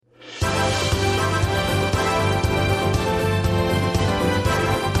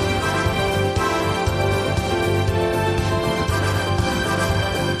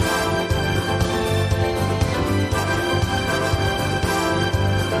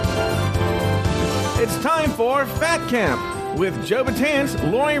It's time for Fat Camp with Joe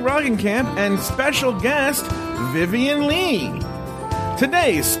Batance, Lori Roggenkamp, and special guest Vivian Lee.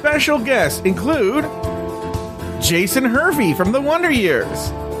 Today's special guests include Jason Hervey from The Wonder Years,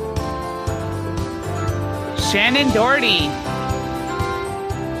 Shannon Doherty,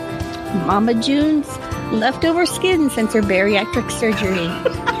 Mama June's leftover skin since her bariatric surgery.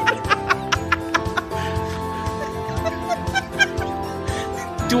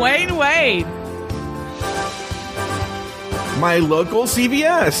 Dwayne Wade, my local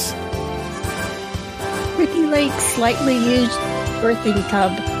CVS, Ricky Lake's slightly used birthing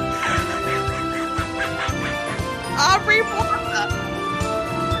tub. Aubrey Borla,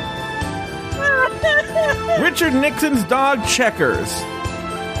 Richard Nixon's dog Checkers,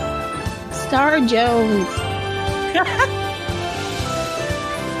 Star Jones,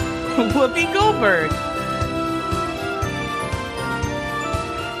 Whoopi Goldberg,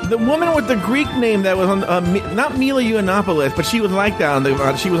 the woman with the Greek name that was on not Mila Yiannopoulos, but she was like that on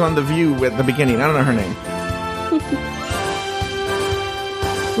the she was on The View at the beginning. I don't know her name.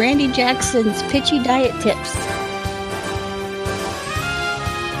 Randy Jackson's pitchy diet tips.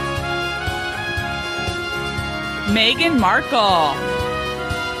 Meghan Markle,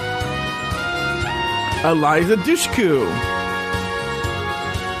 Eliza Dushku,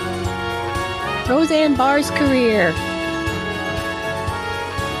 Roseanne Barr's career.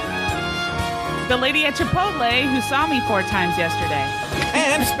 the lady at Chipotle who saw me 4 times yesterday,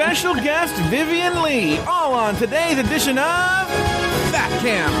 and special guest Vivian Lee, all on today's edition of Fat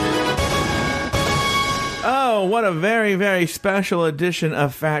Camp. Oh, what a very, very special edition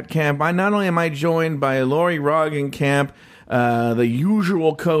of Fat Camp. Not only am I joined by Lori Roggenkamp, the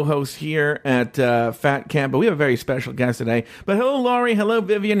usual co-host here at Fat Camp, but we have a very special guest today. But hello, Lori. Hello,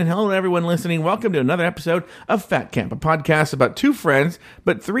 Vivian. And hello, everyone listening. Welcome to another episode of Fat Camp, a podcast about 2 friends,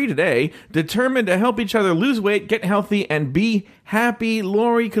 but 3 today, determined to help each other lose weight, get healthy, and be happy.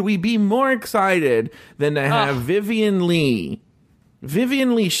 Lori, could we be more excited than to have Vivian Lee?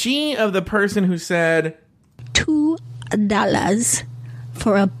 Vivian Lee, she of the person who said $2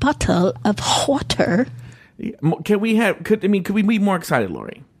 for a bottle of water. Could we be more excited,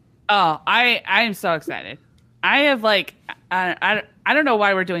 Lori? Oh, I am so excited. I have I don't know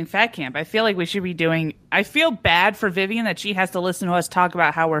why we're doing Fat Camp. I feel like we should be doing. I feel bad for Vivian that she has to listen to us talk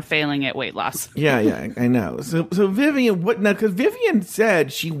about how we're failing at weight loss. Yeah, I know. So Vivian, what now? Because Vivian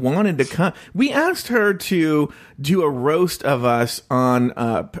said she wanted to come. We asked her to do a roast of us on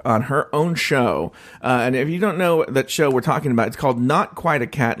her own show. And if you don't know that show we're talking about, it's called Not Quite a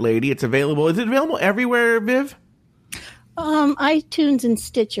Cat Lady. It's available. Is it available everywhere, Viv? iTunes and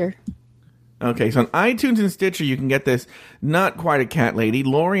Stitcher. Okay, so on iTunes and Stitcher, you can get this Not Quite a Cat Lady.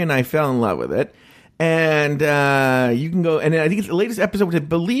 Lori and I fell in love with it. And you can go, and I think it's the latest episode, which I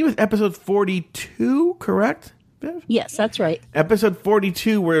believe is episode 42, correct, Viv? Yes, that's right. Episode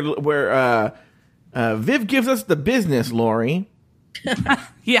 42, where Viv gives us the business, Lori.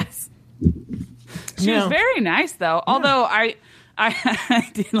 Yes. She was very nice, though. Yeah. Although I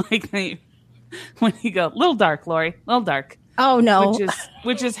did like when you go, little dark, Lori, little dark. Oh no!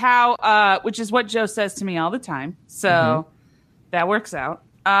 Which is what Joe says to me all the time. So that works out.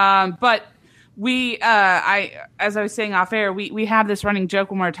 But we, as I was saying off air, we have this running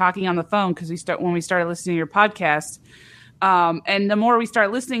joke when we're talking on the phone because when we started listening to your podcast. And the more we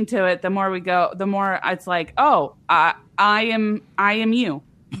start listening to it, the more we go, the more it's like, oh, I am you.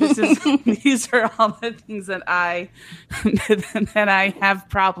 These are all the things that I have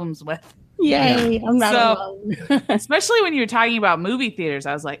problems with. Yay, I'm not alone. Especially when you were talking about movie theaters,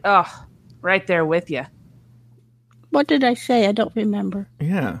 I was like, oh, right there with you. What did I say? I don't remember.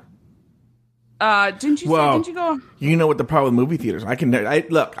 Yeah. Didn't you go? You know what the problem with movie theaters?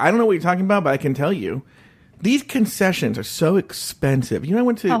 Look, I don't know what you're talking about, but I can tell you, these concessions are so expensive. You know, I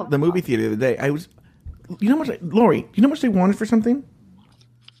went to the movie theater the other day. Lori, you know how much they wanted for something?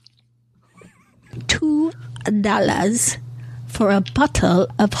 $2 for a bottle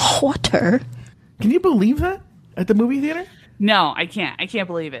of water. Can you believe that at the movie theater? No, I can't. I can't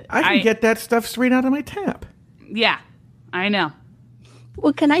believe it. I can get that stuff straight out of my tap. Yeah, I know.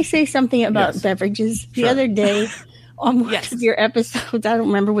 Well, can I say something about beverages? The other day on one of your episodes, I don't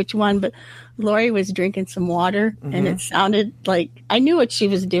remember which one, but Lori was drinking some water, and it sounded like, I knew what she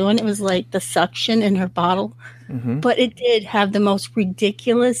was doing. It was like the suction in her bottle, but it did have the most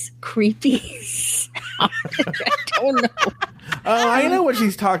ridiculous, creepy sound. I don't know. Oh, I know what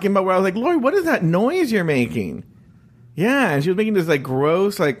she's talking about, where I was like, Lori, what is that noise you're making? Yeah, and she was making this like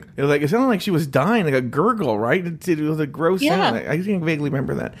gross, it sounded like she was dying, like a gurgle, right? It was a gross sound. I can vaguely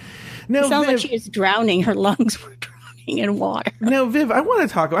remember that. No, it sounds like she was drowning. Her lungs were drowning. everything in water. Now, Viv, I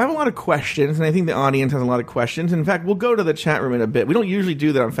have a lot of questions, and I think the audience has a lot of questions. In fact, we'll go to the chat room in a bit. We don't usually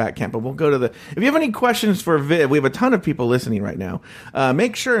do that on Fat Camp, but we'll go to if you have any questions for Viv, we have a ton of people listening right now.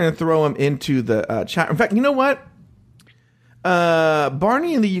 Make sure and throw them into the chat. In fact, you know what?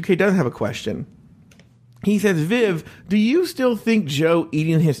 Barney in the UK does have a question. He says, Viv, do you still think Joe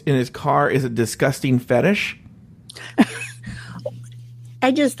eating in his car is a disgusting fetish?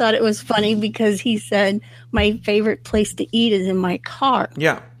 I just thought it was funny because he said my favorite place to eat is in my car.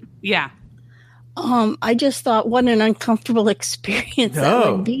 Yeah. Yeah. I just thought what an uncomfortable experience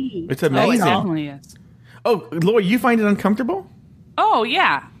that would be. It's amazing. It definitely is. Oh, Lori, you find it uncomfortable? Oh,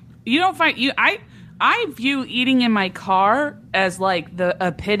 yeah. You don't find I view eating in my car as like the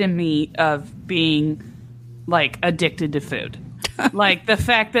epitome of being like addicted to food. Like the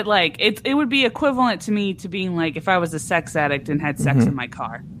fact that like it would be equivalent to me to being like if I was a sex addict and had sex in my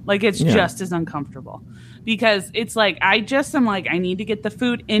car. Like it's just as uncomfortable because it's like I need to get the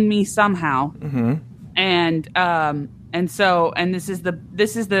food in me somehow. And this is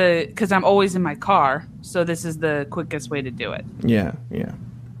the because I'm always in my car, so this is the quickest way to do it. Yeah.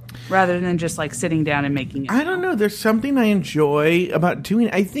 Rather than just like sitting down and making it. I don't know. There's something I enjoy about doing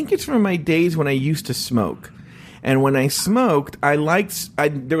it. I think it's from my days when I used to smoke. And when I smoked,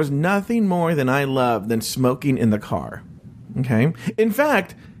 there was nothing more than I loved than smoking in the car. Okay? In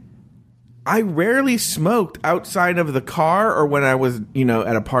fact, I rarely smoked outside of the car or when I was,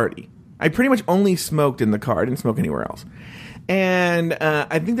 at a party. I pretty much only smoked in the car. I didn't smoke anywhere else. And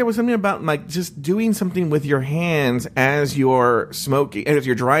I think there was something about like just doing something with your hands as you're smoking and as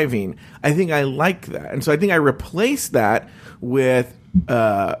you're driving. I think I like that. And so I think I replaced that with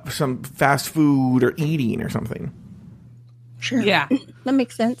some fast food or eating or something. Sure. Yeah. That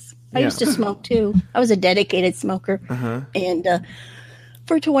makes sense. I used to smoke too. I was a dedicated smoker. And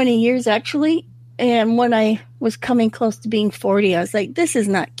for 20 years actually. And when I was coming close to being 40, I was like, this is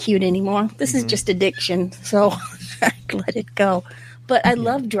not cute anymore. This is just addiction. So I let it go. But I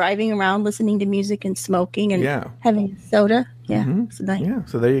love driving around, listening to music and smoking and having soda. Yeah. It's nice. Yeah.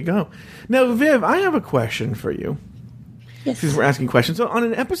 So there you go. Now, Viv, I have a question for you. Yes. Since we're asking questions. So on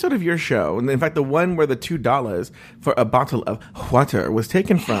an episode of your show, and in fact, the one where the $2 for a bottle of water was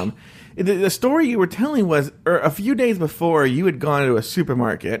taken from, the story you were telling was a few days before you had gone to a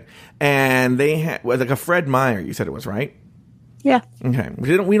supermarket and they had like a Fred Meyer, you said it was, right? Yeah. Okay.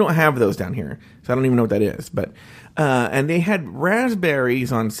 We don't have those down here, so I don't even know what that is. But and they had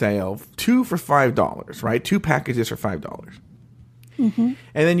raspberries on sale, 2 for $5, right? 2 packages for $5. And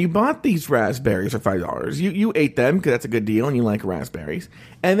then you bought these raspberries for $5. You ate them because that's a good deal and you like raspberries.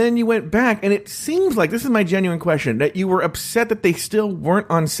 And then you went back, and it seems like, this is my genuine question, that you were upset that they still weren't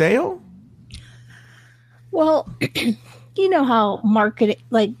on sale? Well, you know how marketing,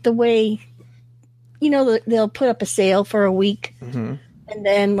 like the way, they'll put up a sale for a week and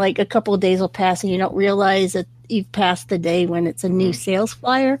then like a couple of days will pass and you don't realize that you've passed the day when it's a new sales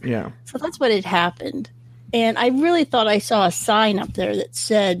flyer. Yeah. So that's what had happened. And I really thought I saw a sign up there that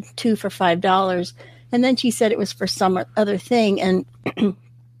said 2 for $5. And then she said it was for some other thing. And I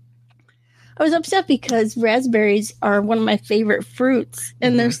was upset because raspberries are one of my favorite fruits.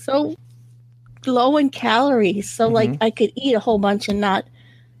 And they're so low in calories. So like I could eat a whole bunch and not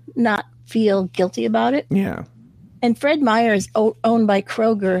feel guilty about it. Yeah. And Fred Meyer is owned by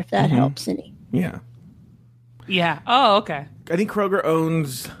Kroger, if that helps any. Yeah. Yeah. Oh, okay. I think Kroger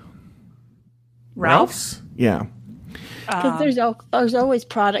owns Ralph's? Yeah. Because there's always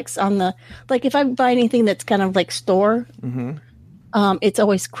products on the, like if I buy anything that's kind of like store, it's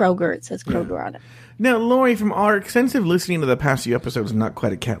always Kroger. It says Kroger on it. Now, Lori, from our extensive listening to the past few episodes of Not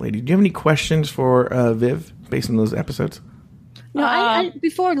Quite a Cat Lady, do you have any questions for Viv based on those episodes? No,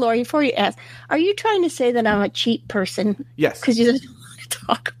 before you ask, are you trying to say that I'm a cheap person? Yes. Because you just want to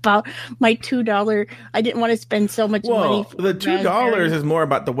talk about my $2. I didn't want to spend so much money. The $2 is more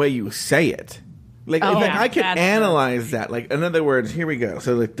about the way you say it. Like, in fact, I could analyze that. Like, in other words, here we go.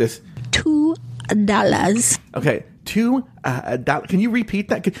 So, like this. $2. Okay, $2. Can you repeat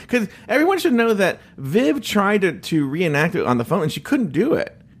that? Because everyone should know that Viv tried to reenact it on the phone, and she couldn't do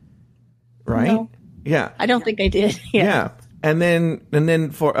it. Right? No. Yeah. I don't think I did. Yeah. And then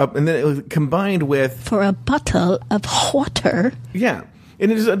it was combined with for a bottle of water. Yeah, and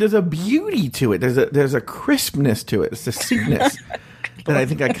there's a beauty to it. There's a crispness to it. It's a sweetness that I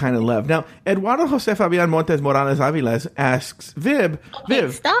think I kind of love. Now, Eduardo Jose Fabian Montes Morales Aviles asks Viv,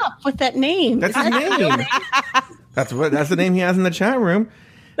 stop with that name. That's his name. That's the name he has in the chat room.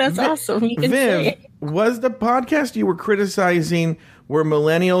 That's awesome. You can say it. Was the podcast you were criticizing where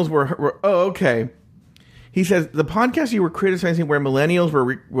millennials were? Oh, okay. He says, the podcast you were criticizing where millennials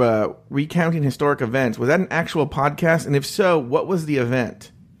were recounting historic events, was that an actual podcast? And if so, what was the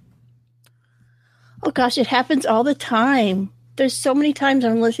event? Oh, gosh, it happens all the time. There's so many times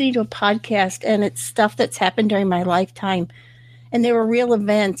I'm listening to a podcast and it's stuff that's happened during my lifetime. And they were real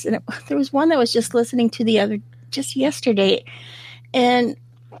events. And there was one that I was just listening to just yesterday. And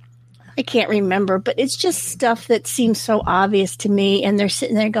I can't remember, but it's just stuff that seems so obvious to me. And they're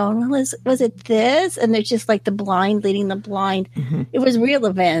sitting there going, well, was it this? And there's just like the blind leading the blind. Mm-hmm. It was real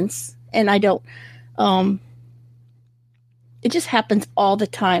events. And I don't, it just happens all the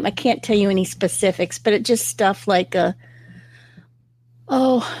time. I can't tell you any specifics, but it just stuff like,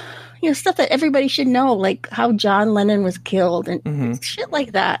 stuff that everybody should know, like how John Lennon was killed and shit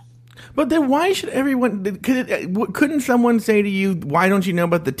like that. But then why should everyone... Couldn't someone say to you, why don't you know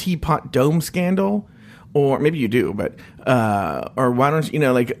about the Teapot Dome scandal? Or maybe you do, but... or why don't you,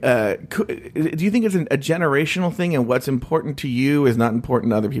 do you think it's a generational thing and what's important to you is not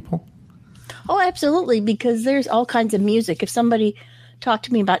important to other people? Oh, absolutely, because there's all kinds of music. If somebody talked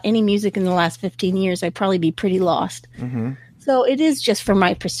to me about any music in the last 15 years, I'd probably be pretty lost. Mm-hmm. So it is just from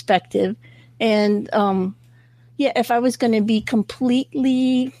my perspective. And, if I was going to be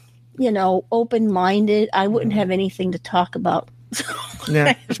completely... open-minded, I wouldn't have anything to talk about.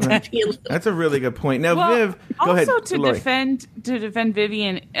 Yeah, that's a really good point. Now, Viv, go ahead. Also, to defend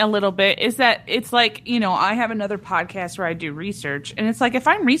Vivian a little bit, is that it's like, I have another podcast where I do research, and it's like if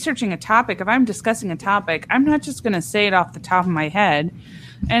I'm researching a topic, if I'm discussing a topic, I'm not just going to say it off the top of my head.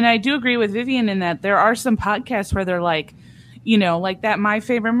 And I do agree with Vivian in that there are some podcasts where they're like, like that My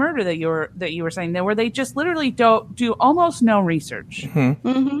Favorite Murder that you were saying there, where they just literally do almost no research. Mm-hmm.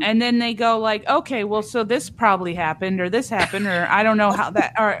 Mm-hmm. And then they go like, okay, well, so this probably happened or this happened, or I don't know how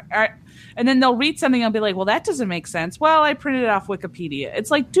that, or and then they'll read something and be like, well, that doesn't make sense. Well, I printed it off Wikipedia. It's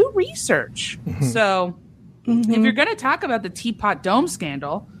like, do research. Mm-hmm. So if you're going to talk about the Teapot Dome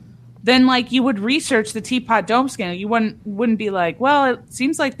scandal, then like you would research the Teapot Dome scandal. You wouldn't be like, well, it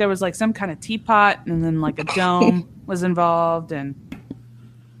seems like there was like some kind of teapot and then like a dome was involved, and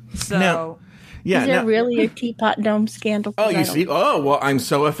so is there really a Teapot Dome scandal? Oh, you see? Oh, well, I'm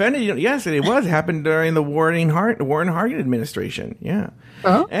so offended. Yes, it was. It happened during the Warren Harding administration. Yeah.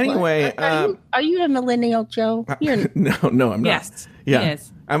 Oh, anyway, are you a millennial, Joe? No, I'm not. Yes. Yeah.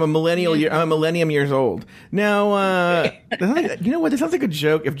 Yes. I'm a millennial. I'm a millennium years old. Now, you know what? This sounds like a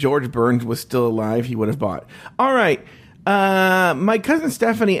joke. If George Burns was still alive, he would have bought. All right. My cousin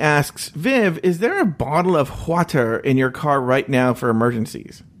Stephanie asks, Viv, is there a bottle of water in your car right now for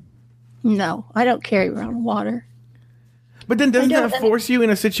emergencies? No, I don't carry around water. But then doesn't that force you in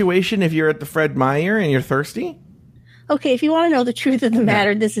a situation if you're at the Fred Meyer and you're thirsty? Okay, if you want to know the truth of the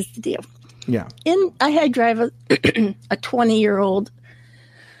matter, this is the deal. Yeah. I had drive a 20-year-old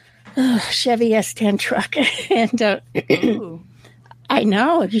Chevy S10 truck, and I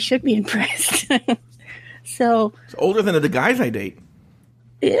know, you should be impressed. So it's older than the guys I date.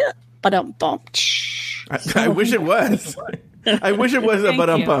 Yeah, but bump. I wish it was. I wish it was a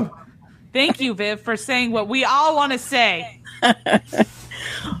bump. Thank you, Viv, for saying what we all want to say.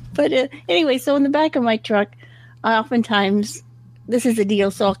 But anyway, so in the back of my truck, I oftentimes, this is the deal,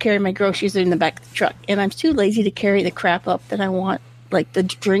 so I'll carry my groceries in the back of the truck, and I'm too lazy to carry the crap up that I want, like the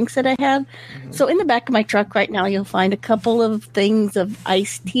drinks that I have. Mm-hmm. So in the back of my truck right now, you'll find a couple of things of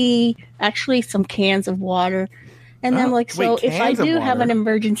iced tea, actually some cans of water. And then, if I do have an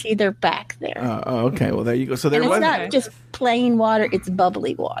emergency, they're back there. Okay. Well, there you go. So there and was it's not just plain water; it's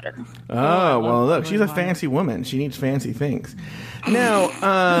bubbly water. Oh, well, look, she's a fancy woman. She needs fancy things. Now,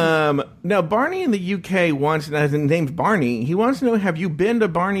 Barney in the UK wants, his name's Barney. He wants to know: have you been to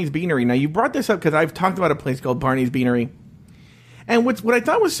Barney's Beanery? Now, you brought this up because I've talked about a place called Barney's Beanery. And what I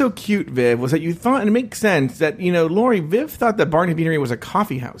thought was so cute, Viv, was that you thought, and it makes sense that Lori, Viv thought that Barney's Beanery was a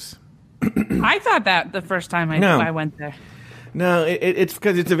coffee house. I thought that the first time I went there. No, it's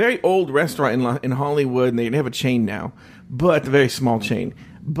because it's a very old restaurant in Hollywood, and they have a chain now, but a very small chain.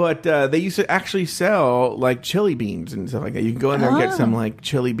 But they used to actually sell like chili beans and stuff like that. You can go in there and get some like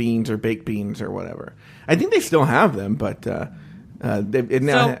chili beans or baked beans or whatever. I think they still have them, but so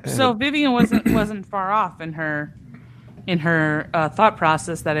Vivian wasn't far off in her thought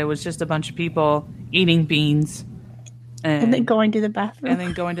process that it was just a bunch of people eating beans. And then going to the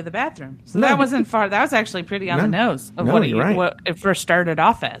bathroom. So that wasn't far. That was actually pretty on the nose of what it first started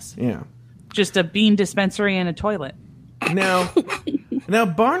off as. Yeah. Just a bean dispensary and a toilet. Now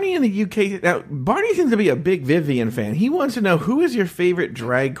Barney in the UK. Now Barney seems to be a big Vivian fan. He wants to know, who is your favorite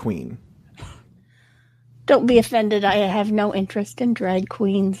drag queen? Don't be offended. I have no interest in drag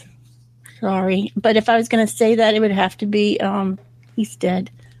queens. Sorry, but if I was going to say that, it would have to be. He's dead.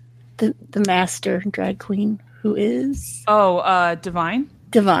 the master drag queen who is Divine.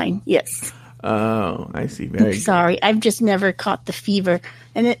 Divine, yes. Oh, I see. Very sorry. I've just never caught the fever.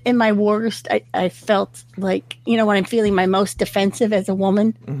 And in my worst, I felt like, when I'm feeling my most defensive as a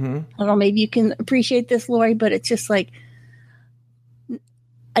woman. Mm-hmm. I don't know, maybe you can appreciate this, Lori, but it's just like,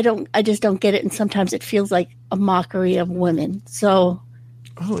 I just don't get it. And sometimes it feels like a mockery of women. So.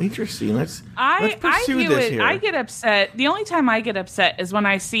 Oh, interesting. Let's pursue I this here. I get upset. The only time I get upset is when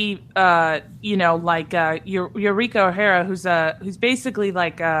I see, Eureka O'Hara, who's basically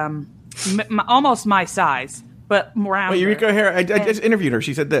like almost my size, but rounder. Wait, Eureka O'Hara, I just interviewed her.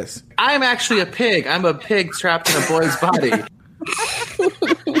 She said this. I'm actually a pig. I'm a pig trapped in a boy's body.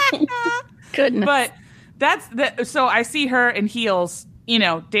 Goodness. But so I see her in heels,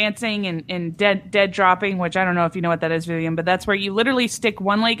 dancing and dead dropping, which I don't know if you know what that is, Vivian, but that's where you literally stick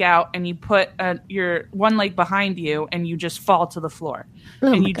one leg out and you put your one leg behind you and you just fall to the floor.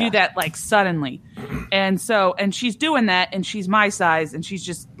 Oh, and you do that like suddenly. And she's doing that and she's my size and she's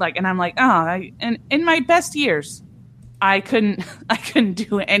just like, and I'm like, and in my best years, I couldn't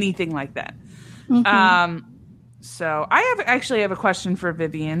do anything like that. Mm-hmm. So I actually have a question for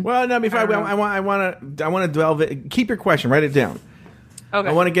Vivian. Well, no, before I want to delve in. Keep your question, write it down. Okay.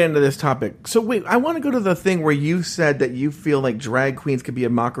 I want to get into this topic. So wait, I want to go to the thing where you said that you feel like drag queens could be a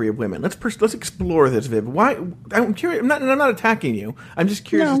mockery of women. Let's explore this, Viv. Why? I'm curious. I'm not attacking you. I'm just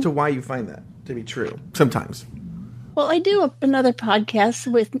curious as to why you find that to be true. Sometimes. Well, I do another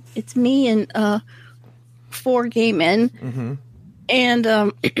podcast it's me and 4 gay men, mm-hmm. and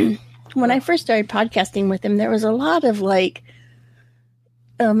when I first started podcasting with them, there was a lot of like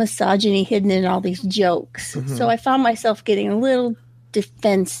misogyny hidden in all these jokes. Mm-hmm. So I found myself getting a little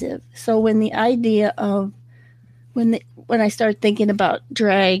defensive. So when the idea of when I started thinking about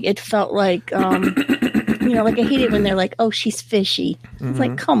drag, it felt like like I hate it when they're like, "Oh, she's fishy." Mm-hmm. It's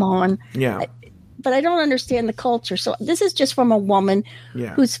like, come on. Yeah. But I don't understand the culture. So this is just from a woman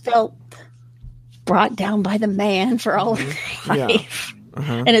who's felt brought down by the man for all of her life. Yeah.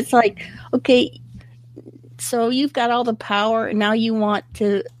 Uh-huh. And it's like, okay, so you've got all the power and now you want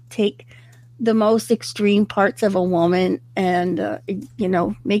to take the most extreme parts of a woman and,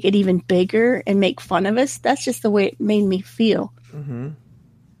 make it even bigger and make fun of us. That's just the way it made me feel. Mm-hmm.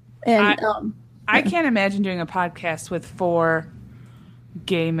 And I can't imagine doing a podcast with 4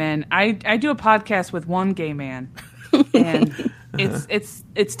 gay men. I do a podcast with 1 gay man, and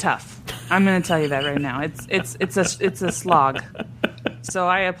it's tough. I'm going to tell you that right now. It's a slog. So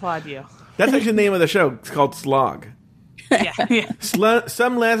I applaud you. That's actually the name of the show. It's called Slog. Yeah.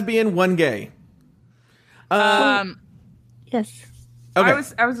 Some lesbian, 1 gay. Yes. Okay. I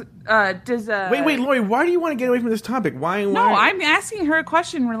was. Does wait, Lori? Why do you want to get away from this topic? Why? No, I'm asking her a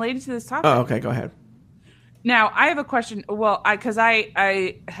question related to this topic. Oh, okay. Go ahead. Now I have a question. Well, because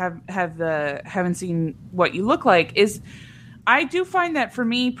I haven't seen what you look like. I do find that for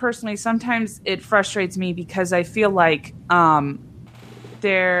me personally, sometimes it frustrates me because I feel like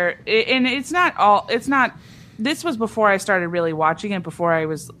it's not. This was before I started really watching it, before I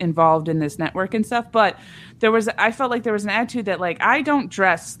was involved in this network and stuff. But I felt like there was an attitude that like I don't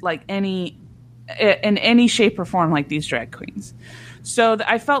dress like in any shape or form like these drag queens. So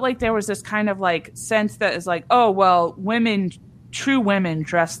I felt like there was this kind of like sense that is like, oh well, true women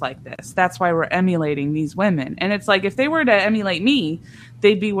dress like this. That's why we're emulating these women. And it's like if they were to emulate me,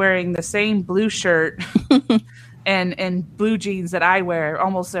 they'd be wearing the same blue shirt and blue jeans that I wear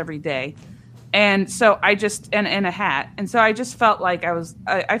almost every day. And so I just and a hat. And so I just felt like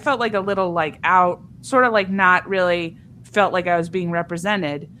I felt like a little like out, sort of like not really felt like I was being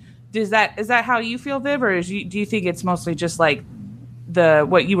represented. Is that how you feel, Viv, or do you think it's mostly just like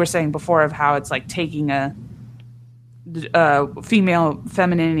what you were saying before of how it's like taking a female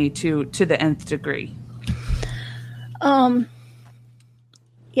femininity to the nth degree? Yeah,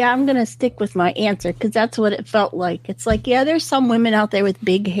 I'm gonna stick with my answer because that's what it felt like. It's like, yeah, there's some women out there with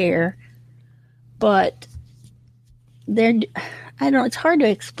big hair, but I don't know, it's hard to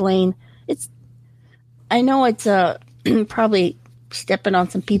explain. I know it's probably stepping on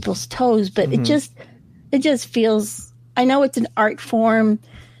some people's toes, but mm-hmm. it just feels, I know it's an art form.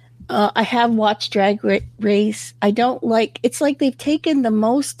 I have watched Drag Race. I don't like, it's like they've taken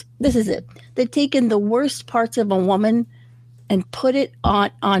they've taken the worst parts of a woman and put it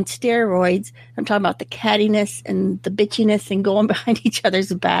on steroids. I'm talking about the cattiness and the bitchiness and going behind each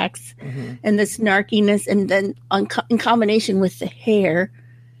other's backs mm-hmm. and the snarkiness, and then in combination with the hair.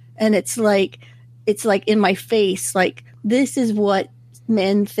 And it's like in my face, like this is what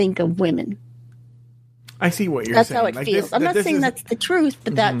men think of women. I see what you're saying. That's how it feels. I'm not saying that's the truth,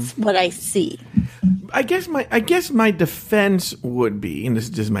 but that's what I see. I guess my defense would be, and this is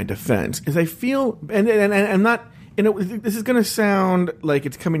just my defense, is I feel, and I'm not, this is going to sound like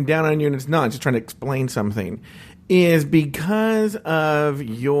it's coming down on you, and it's not. I'm just trying to explain something. Is because you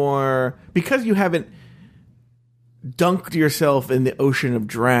haven't dunked yourself in the ocean of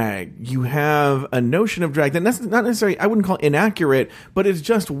drag. You have a notion of drag that's not necessarily, I wouldn't call it inaccurate, but it's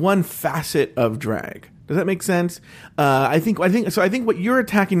just one facet of drag. Does that make sense? I think what you're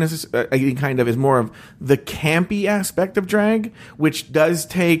attacking kind of is more of the campy aspect of drag, which does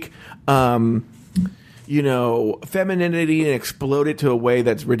take, femininity and explode it to a way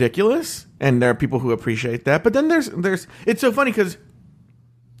that's ridiculous. And there are people who appreciate that. But then there's, it's so funny because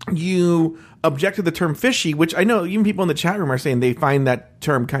you object to the term fishy, which I know even people in the chat room are saying they find that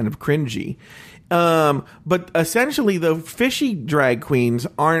term kind of cringy. But essentially, the fishy drag queens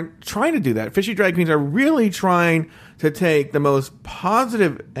aren't trying to do that. Fishy drag queens are really trying to take the most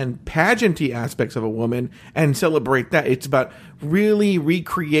positive and pageanty aspects of a woman and celebrate that. It's about really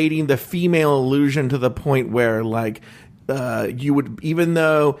recreating the female illusion to the point where, like, you would, even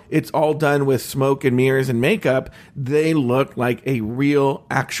though it's all done with smoke and mirrors and makeup, they look like a real,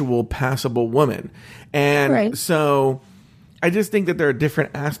 actual, passable woman. And so I just think that there are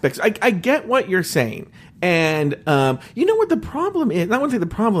different aspects. I get what you're saying. And you know what the problem is? I wouldn't say the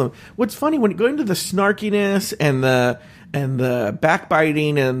problem. What's funny, when you go into the snarkiness and the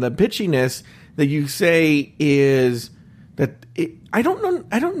backbiting and the bitchiness that you say is that I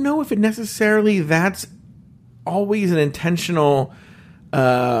don't know if it necessarily that's always an intentional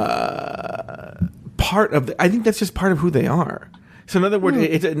part of I think that's just part of who they are. So in other words, I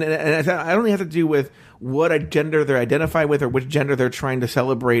don't have to do with what gender they identify with or which gender they're trying to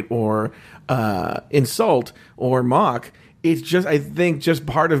celebrate or insult or mock. It's just, I think, just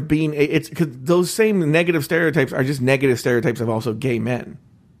part of being. It's because those same negative stereotypes are just negative stereotypes of also gay men.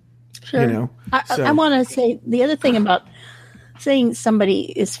 Sure. I want to say the other thing about saying somebody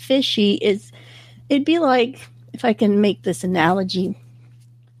is fishy is it'd be like, if I can make this analogy,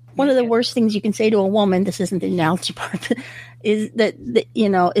 one of the worst things you can say to a woman, this isn't the analogy part, is that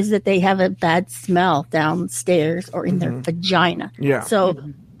they have a bad smell downstairs or in their vagina. Yeah.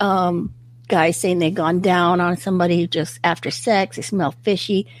 So, guys saying they've gone down on somebody just after sex, they smell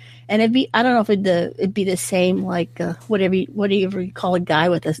fishy, and I don't know if it'd be the same, like whatever you call a guy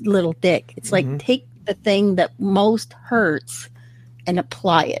with a little dick. It's like, take the thing that most hurts and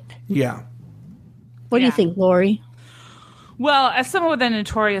apply it. Yeah. What do you think, Lori? Well, as someone with a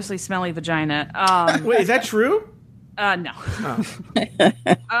notoriously smelly vagina, wait, is that true? No. Oh.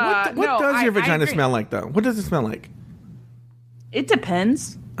 What does your vagina smell like, though? What does it smell like? It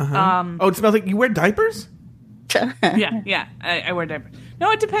depends. Uh-huh. It smells like you wear diapers? Yeah. I wear diapers.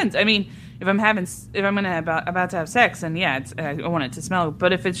 No, it depends. I mean, if I'm about to have sex, and I want it to smell.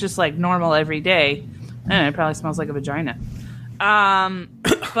 But if it's just like normal every day, it probably smells like a vagina.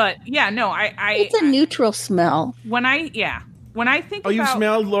 But yeah, no, it's a neutral smell. When I think you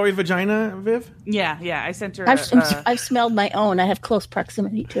smelled Lori's vagina, Viv? Yeah, I sent her. I've smelled my own. I have close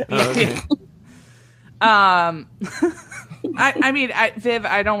proximity to it. Oh, okay. I mean, Viv,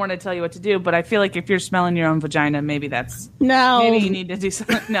 I don't want to tell you what to do, but I feel like if you're smelling your own vagina, maybe maybe you need to do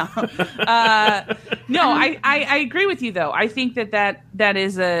something. No, I agree with you though. I think that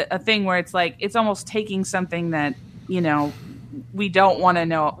is a thing where it's like, it's almost taking something that, we don't want to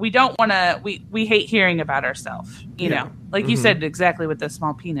know. We don't want to. We hate hearing about ourselves. You know, like you said exactly with the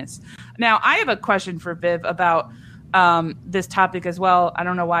small penis. Now, I have a question for Viv about this topic as well. I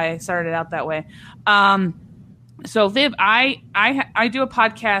don't know why I started out that way. So Viv, I do a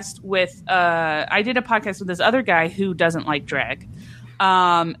podcast with. I did a podcast with this other guy who doesn't like drag.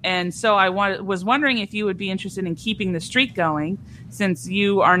 And so I was wondering if you would be interested in keeping the streak going, since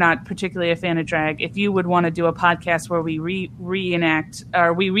you are not particularly a fan of drag. If you would want to do a podcast where we recap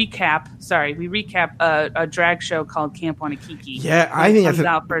a drag show called Camp Wanakiki. Yeah, I think that's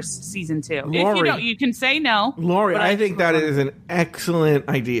out for season 2. Lori, you can say no. Lori, I think that is an excellent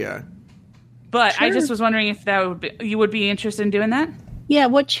idea. But sure. I just was wondering if you would be interested in doing that. Yeah,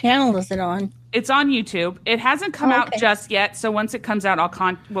 what channel is it on? It's on YouTube. It hasn't come out just yet, so once it comes out,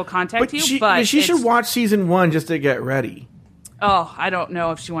 we'll contact you. But she should watch season 1 just to get ready. Oh, I don't know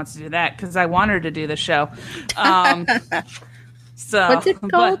if she wants to do that because I want her to do the show. So what's it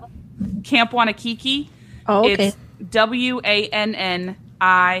called? Camp Wanakiki. Oh, okay. It's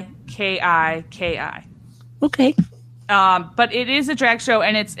WANNIKIKI. Okay. But it is a drag show,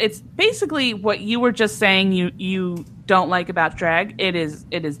 and it's basically what you were just saying. You don't like about drag. It is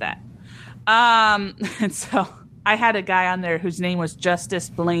that. And so I had a guy on there whose name was Justice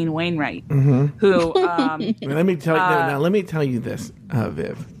Blaine Wainwright, who, let me tell you this,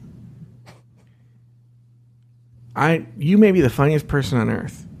 Viv. you may be the funniest person on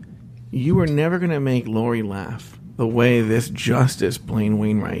earth. You were never going to make Lori laugh the way this Justice Blaine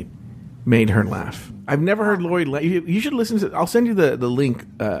Wainwright made her laugh. I've never heard Lori laugh. You should listen to. I'll send you the link,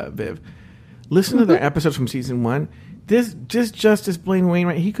 Viv. Listen to the episodes from season 1. This Justice Blaine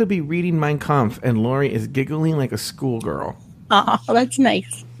Wainwright, he could be reading Mein Kampf, and Lori is giggling like a schoolgirl. Oh, that's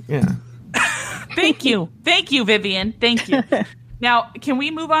nice. Yeah. Thank you, Vivian. Thank you. Now, can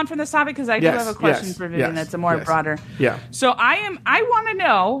we move on from this topic? Because I do have a question for Vivian that's a more broader. Yeah. So I want to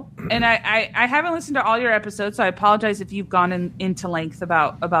know, and I haven't listened to all your episodes, so I apologize if you've gone into length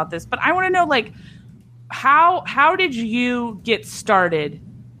about this, but I want to know, like, how did you get started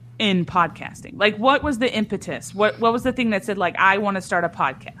in podcasting? Like, what was the impetus? What was the thing that said, like, I want to start a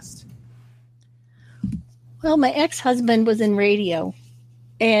podcast? Well, my ex-husband was in radio,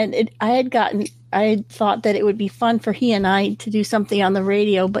 and I had thought that it would be fun for he and I to do something on the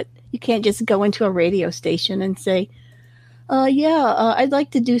radio, but you can't just go into a radio station and say, I'd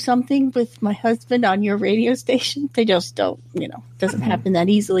like to do something with my husband on your radio station. They just don't, it doesn't happen that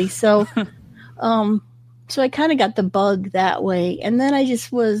easily. So, so I kind of got the bug that way. And then I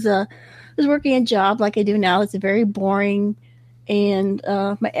just was working a job like I do now. It's very boring. And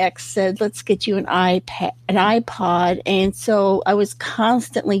my ex said, let's get you an iPod. And so I was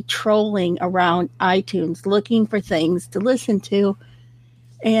constantly trolling around iTunes, looking for things to listen to.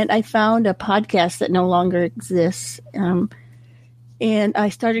 And I found a podcast that no longer exists. And I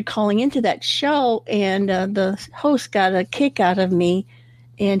started calling into that show, and the host got a kick out of me.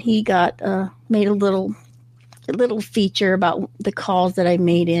 And he made a little feature about the calls that I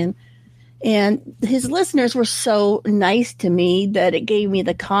made in. And his listeners were so nice to me that it gave me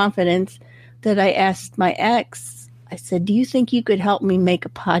the confidence that I asked my ex, I said, do you think you could help me make a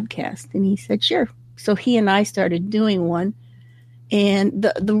podcast? And he said, sure. So he and I started doing one. And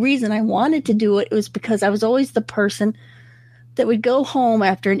the reason I wanted to do it was because I was always the person that would go home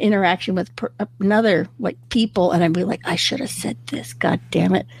after an interaction with another people. And I'd be like, I should have said this. God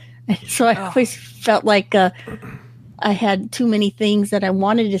damn it. And so I always felt like I had too many things that I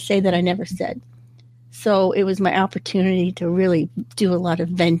wanted to say that I never said. So it was my opportunity to really do a lot of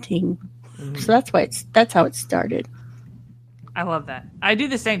venting. So that's how it started. I love that. I do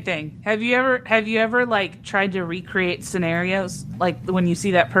the same thing. Have you ever tried to recreate scenarios like when you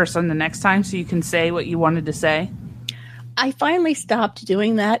see that person the next time so you can say what you wanted to say? I finally stopped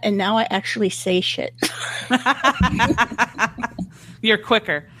doing that, and now I actually say shit. You're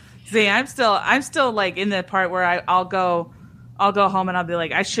quicker. See, I'm still like in the part where I'll go home and I'll be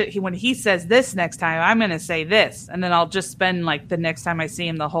like, when he says this next time, I'm going to say this. And then I'll just spend like the next time I see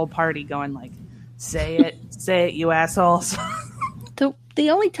him, the whole party going like, say it, you assholes. The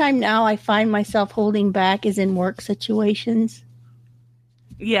only time now I find myself holding back is in work situations.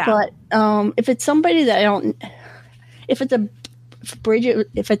 Yeah. But if it's somebody that if it's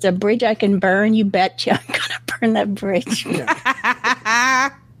a bridge I can burn, you betcha I'm going to burn that bridge.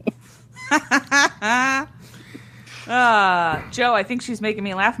 Joe, I think she's making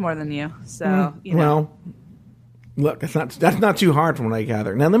me laugh more than you. So, Well, look, that's not too hard from what I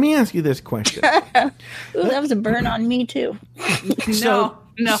gather. Now, let me ask you this question. Ooh, that was a burn on me too. No.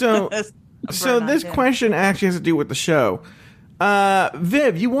 So this question actually has to do with the show.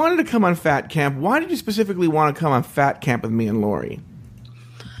 Viv, you wanted to come on Fat Camp. Why did you specifically want to come on Fat Camp with me and Lori?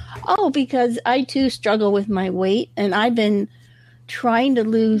 Oh, because I too struggle with my weight, and I've been trying to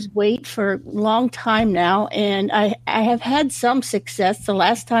lose weight for a long time now, and I have had some success. The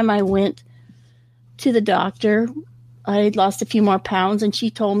last time I went to the doctor, I had lost a few more pounds, and she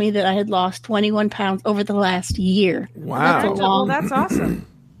told me that I had lost 21 pounds over the last year. Wow. That's awesome.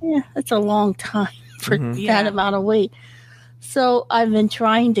 Yeah, that's a long time for that amount of weight. So I've been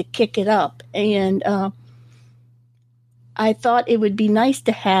trying to kick it up, and I thought it would be nice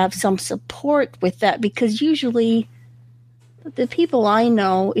to have some support with that, because usually the people I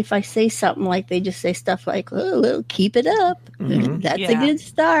know, if I say something like, they just say stuff like, oh, well, keep it up. That's a good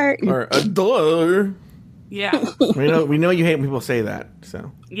start. Or a dollar. Yeah. we know you hate when people say that.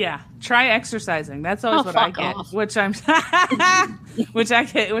 So yeah, try exercising. That's always what I get. Off. Which I'm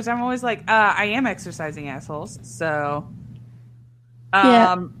always like, I am exercising, assholes. So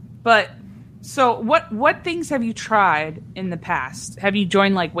but so what things have you tried in the past? Have you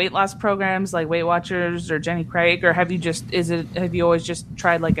joined like weight loss programs like Weight Watchers or Jenny Craig, or have you always just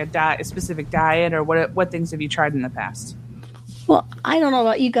tried like a specific diet, or what things have you tried in the past? Well, I don't know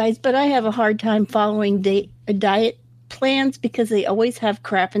about you guys, but I have a hard time following diet plans because they always have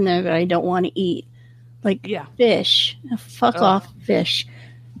crap in there that I don't want to eat. Like fish. Fuck off fish.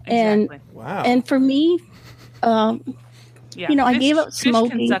 Exactly. And for me, I gave up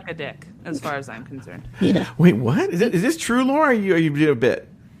smoking. Fish can suck a dick. as far as I'm concerned. Yeah. Wait, what? Is this true, Laura? Are you doing a bit?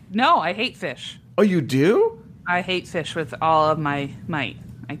 No, I hate fish. Oh, you do? I hate fish with all of my might.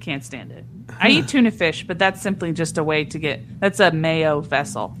 I can't stand it. I eat tuna fish, but that's simply just a way to that's a mayo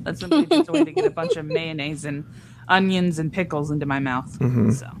vessel. That's simply just a way to get a bunch of mayonnaise and onions and pickles into my mouth.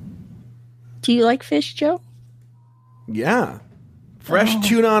 Mm-hmm. So, do you like fish, Joe? Yeah. Fresh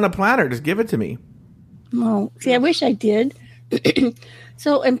tuna on a platter. Just give it to me. Oh, see, I wish I did.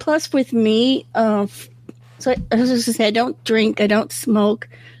 So, and plus with me, so I was just to say, I don't drink, I don't smoke,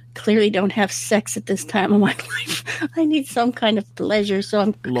 clearly don't have sex at this time of my life. I need some kind of pleasure, so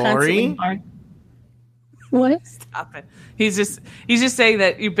I'm Lori? constantly What? stop it. He's just saying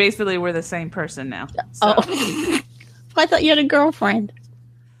that you basically were the same person now. So. Oh, I thought you had a girlfriend.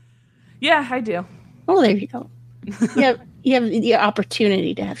 Yeah, I do. Oh, there you go. You have the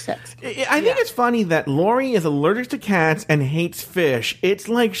opportunity to have sex. I think it's funny that Lori is allergic to cats and hates fish. It's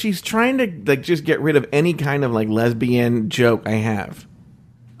like she's trying to just get rid of any kind of lesbian joke I have.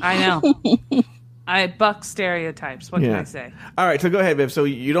 I know. I buck stereotypes. What can I say? All right, so go ahead, Viv. So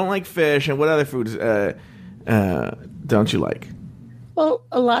you don't like fish, and what other foods don't you like? Well,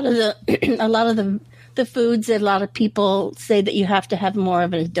 a lot of the foods that a lot of people say that you have to have more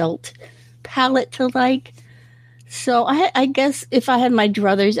of an adult palate to like. So I guess if I had my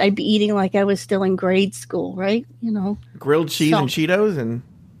druthers, I'd be eating like I was still in grade school, right? Grilled cheese and Cheetos, and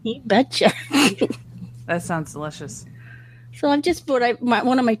you betcha. That sounds delicious. So I've just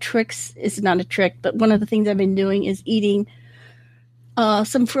one of my tricks is not a trick, but one of the things I've been doing is eating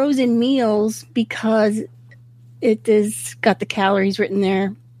some frozen meals because it is got the calories written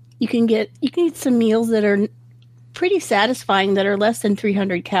there. You can eat some meals that are pretty satisfying that are less than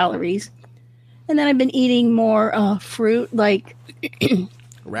 300 calories. And then I've been eating more fruit, like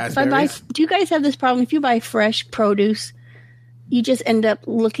raspberries. Do you guys have this problem? If you buy fresh produce, you just end up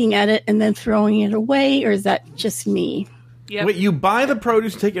looking at it and then throwing it away, or is that just me? Yep. Wait, you buy the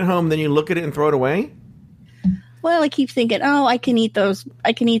produce, take it home, then you look at it and throw it away? Well, I keep thinking, I can eat those.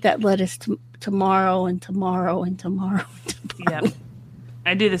 I can eat that lettuce tomorrow and tomorrow and tomorrow. Yeah,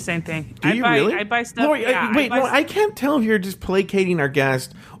 I do the same thing. Do you really? I buy stuff. Lori, I can't tell if you're just placating our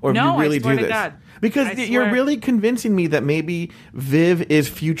guest or if you really do this. God. Because you're really convincing me that maybe Viv is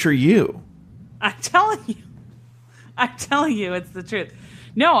future you. I'm telling you, it's the truth.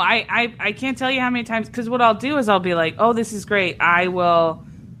 No, I can't tell you how many times, because what I'll do is I'll be like, oh, this is great. I will,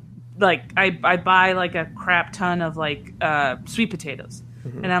 I buy a crap ton of sweet potatoes.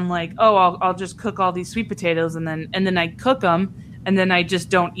 Mm-hmm. And I'm like, oh, I'll just cook all these sweet potatoes, and then I cook them, and then I just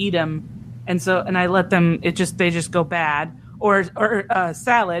don't eat them. And I let them, they just go bad. Or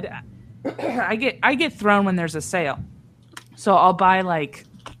salad. I get thrown when there's a sale. So I'll buy a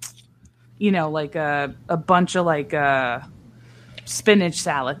bunch of spinach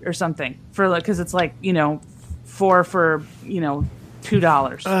salad or something for because it's 4 for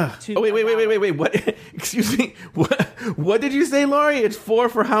 $2. Wait! What? Excuse me. What did you say, Lori? It's 4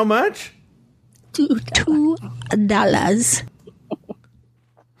 for how much? $2.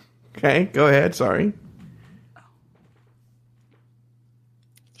 Okay, go ahead. Sorry.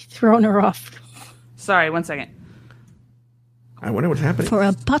 Thrown her off. Sorry, 1 second. I wonder what's happening. For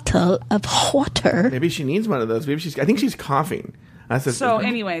a bottle of water. Maybe she needs one of those. I think she's coughing.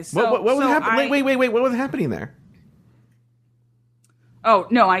 Anyways, what was happening? Wait! What was happening there? Oh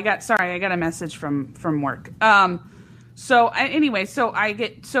no, I got a message from work. Anyway, I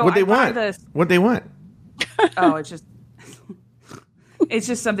get what they want. What they want? Oh, it's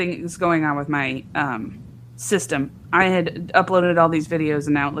just something that's going on with my system. I had uploaded all these videos,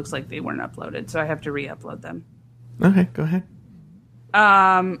 and now it looks like they weren't uploaded, so I have to re-upload them. Okay, go ahead.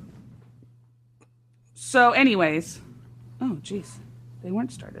 So, anyways, oh, jeez, they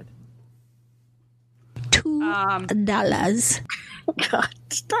weren't started. $2. God,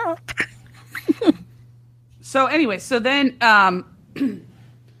 stop. So, anyway, so then,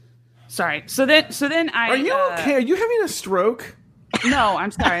 sorry. So then I. Are you okay? Are you having a stroke? No,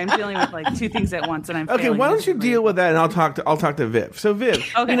 I'm sorry. I'm dealing with 2 things at once, and I'm okay. Why don't you deal with that, and I'll talk to Viv. So Viv,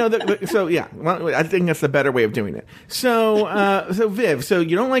 okay. So yeah, I think that's the better way of doing it. So Viv, so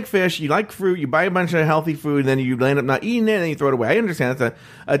you don't like fish, you like fruit, you buy a bunch of healthy food, and then you end up not eating it, and then you throw it away. I understand that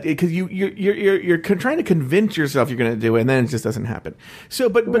because you're trying to convince yourself you're going to do it, and then it just doesn't happen. So,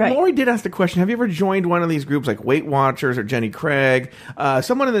 but right. Lori did ask the question: have you ever joined one of these groups like Weight Watchers or Jenny Craig?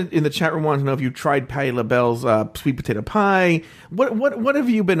 Someone in the chat room wants to know if you tried Patty LaBelle's sweet potato pie. What have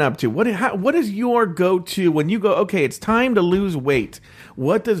you been up to? What is your go-to when you go, okay, it's time to lose weight?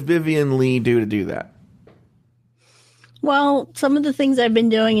 What does Vivian Lee do to do that? Well, some of the things I've been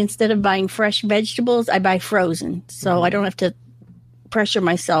doing, instead of buying fresh vegetables, I buy frozen. So I don't have to pressure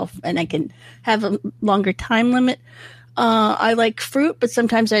myself and I can have a longer time limit. I like fruit, but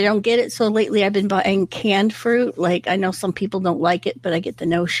sometimes I don't get it. So lately I've been buying canned fruit. Like I know some people don't like it, but I get the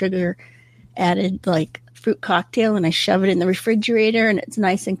no sugar added like fruit cocktail and I shove it in the refrigerator and it's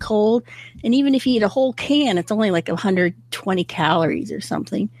nice and cold. And even if you eat a whole can, it's only like 120 calories or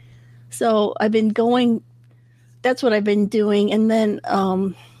something. So I've been that's what I've been doing. And then,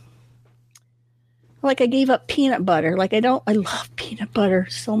 like I gave up peanut butter. Like I love peanut butter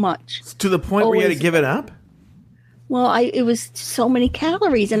so much. To the point where you had to give it up? Well, it was so many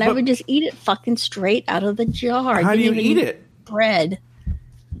calories and I would just eat it fucking straight out of the jar. How do you eat it? Bread.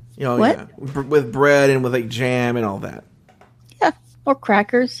 Oh, what? Yeah. With bread and with like jam and all that. Yeah. Or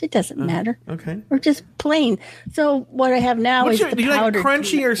crackers. It doesn't matter. Okay. Or just plain. So what I have now is the powdered. Do you like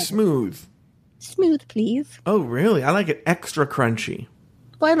crunchy or smooth? Smooth, please. Oh, really? I like it extra crunchy.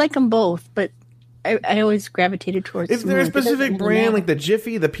 Well, I like them both, but I always gravitated towards Is there a specific brand, like the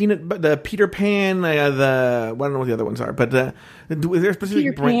Jiffy, the Peter Pan, I don't know what the other ones are, but is there a specific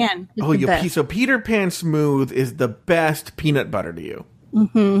Peter brand? Pan so Peter Pan Smooth is the best peanut butter to you.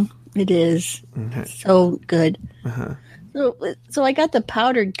 Mm-hmm. It is. Okay. So good. Uh-huh. So I got the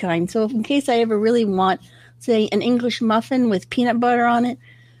powdered kind. So in case I ever really want, say, an English muffin with peanut butter on it,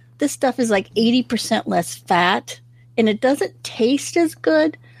 this stuff is like 80% less fat, and it doesn't taste as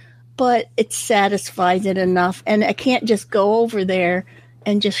good, but it satisfies it enough. And I can't just go over there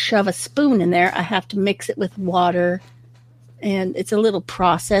and just shove a spoon in there. I have to mix it with water, and it's a little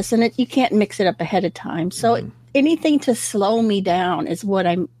process, and you can't mix it up ahead of time. So anything to slow me down is what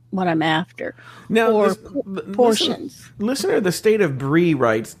I'm after. Now, or portions. Listener, the State of Brie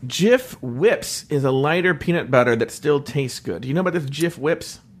writes, Jif Whips is a lighter peanut butter that still tastes good. Do you know about this Jif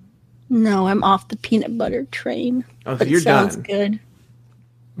Whips? No, I'm off the peanut butter train. Oh, so but you're it sounds done.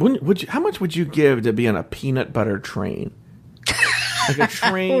 Good. How much would you give to be on a peanut butter train? Like a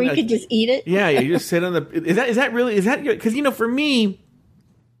train where you could just eat it? Yeah, you just sit on the... Is that your... Because, for me,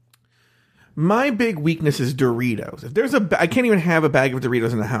 my big weakness is Doritos. If there's I can't even have a bag of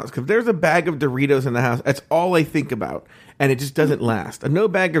Doritos in the house. Because if there's a bag of Doritos in the house, that's all I think about. And it just doesn't last. No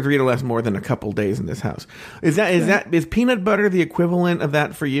bag of Doritos lasts more than a couple days in this house. Is peanut butter the equivalent of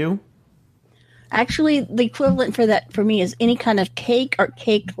that for you? Actually, the equivalent for that for me is any kind of cake or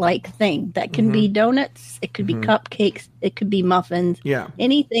cake-like thing. That can be donuts, it could be cupcakes, it could be muffins. Yeah.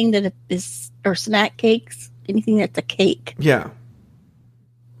 Anything that is, or snack cakes, anything that's a cake. Yeah.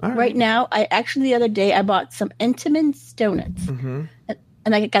 All right now, the other day, I bought some Entenmann's donuts. Mm-hmm.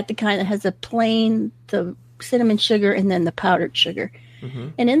 And I got the kind that has the cinnamon sugar, and then the powdered sugar. Mm-hmm.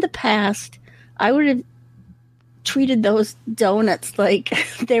 And in the past, I would have treated those donuts like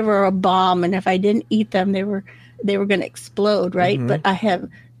they were a bomb, and if I didn't eat them, they were going to explode, right? Mm-hmm. But I have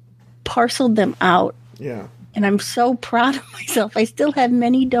parceled them out. Yeah. And I'm so proud of myself. I still have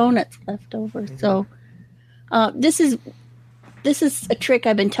many donuts left over. Mm-hmm. So this is a trick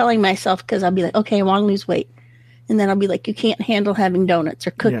I've been telling myself, because I'll be like, okay, I want to lose weight. And then I'll be like, you can't handle having donuts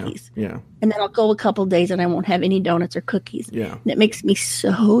or cookies. Yeah. And then I'll go a couple days and I won't have any donuts or cookies. Yeah. And it makes me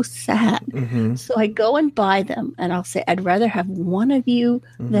so sad. Mm-hmm. So I go and buy them, and I'll say, I'd rather have one of you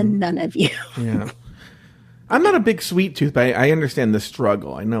than none of you. Yeah. I'm not a big sweet tooth, but I understand the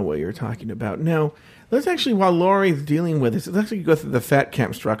struggle. I know what you're talking about. Now, let's actually, while Lori's dealing with this, let's actually go through the Fat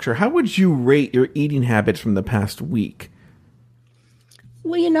Camp structure. How would you rate your eating habits from the past week?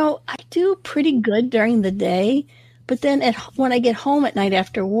 Well, I do pretty good during the day. But then when I get home at night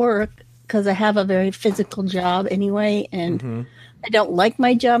after work, because I have a very physical job anyway, and I don't like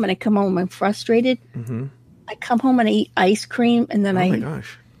my job, and I come home and I'm frustrated, I come home and I eat ice cream, and then my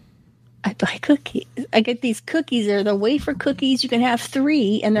gosh. I buy cookies. I get these cookies. They're the wafer cookies. You can have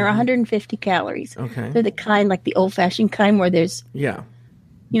 3, and they're 150 calories. Okay. They're the kind, like the old-fashioned kind where there's... Yeah.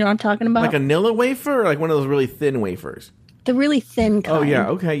 You know what I'm talking about? Like a Nilla wafer, or like one of those really thin wafers? The really thin kind. Oh, yeah.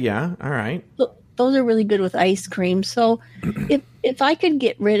 Okay, yeah. All right. Those are really good with ice cream. So if I could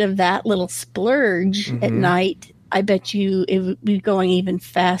get rid of that little splurge at night, I bet you it would be going even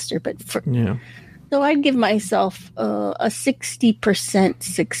faster. So I'd give myself a 60%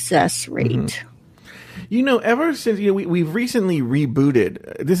 success rate. Ever since we've recently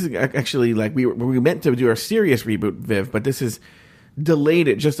rebooted. This is actually like we meant to do our serious reboot, Viv, but this is delayed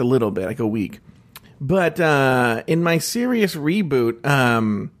it just a little bit, like a week. But in my serious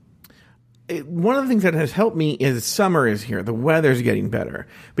reboot, one of the things that has helped me is summer is here. The weather's getting better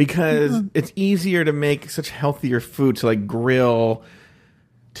because it's easier to make such healthier food, to like grill,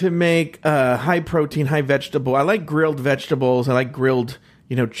 to make high protein, high vegetable. I like grilled vegetables. I like grilled,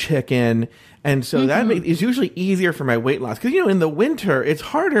 chicken. And so that is usually easier for my weight loss. Because, in the winter, it's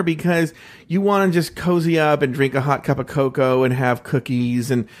harder because you want to just cozy up and drink a hot cup of cocoa and have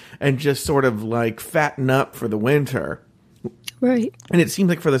cookies and just sort of like fatten up for the winter. Right. And it seems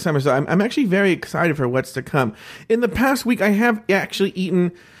like for the summer. So I'm actually very excited for what's to come. In the past week, I have actually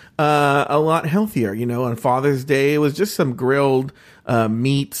eaten a lot healthier. On Father's Day, it was just some grilled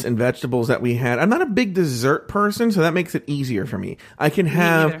meats and vegetables that we had. I'm not a big dessert person, so that makes it easier for me. I can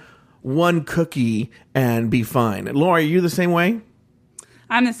have one cookie and be fine. Lori, are you the same way?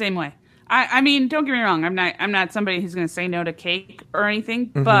 I'm the same way. I mean, don't get me wrong. I'm not somebody who's going to say no to cake or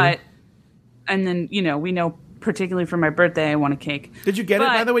anything. But, and then we know particularly for my birthday, I want a cake. Did you get it?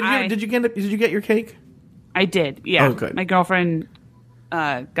 By the way, did you get your cake? I did. Yeah. Oh, good. My girlfriend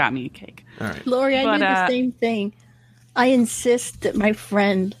got me a cake. All right. Lori, I do the same thing. I insist that my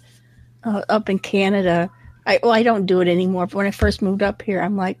friend up in Canada. I don't do it anymore. But when I first moved up here,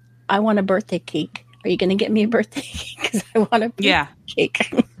 I'm like, I want a birthday cake. Are you going to get me a birthday cake? Because I want a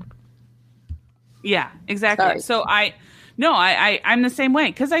cake. Yeah, exactly. Sorry. So I'm the same way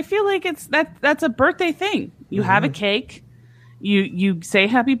because I feel like that's a birthday thing. You have a cake, you say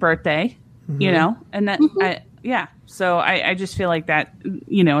happy birthday, and that So I just feel like that.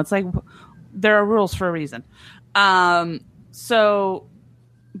 It's like there are rules for a reason. So,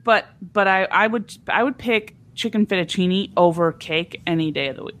 but I would pick chicken fettuccine over cake any day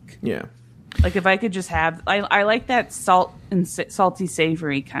of the week. Yeah. Like if I could just have, I like that salty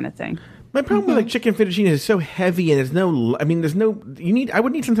savory kind of thing. My problem with chicken fettuccine is so heavy and I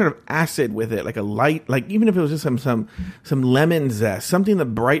would need some sort of acid with it, like a light, like even if it was just some lemon zest, something to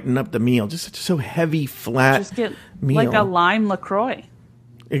brighten up the meal. Just so heavy, flat just get meal. Like a lime LaCroix.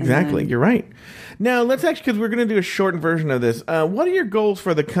 Exactly. You're right. Now let's because we're going to do a shortened version of this. What are your goals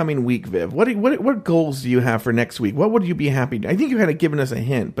for the coming week, Viv? What goals do you have for next week? What would you be happy to? I think you had given us a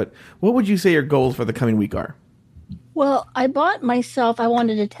hint, but what would you say your goals for the coming week are? Well, I bought myself, I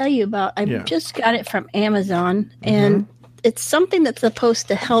wanted to tell you about, just got it from Amazon, and it's something that's supposed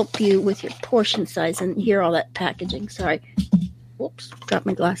to help you with your portion size and hear all that packaging. Sorry. Whoops, dropped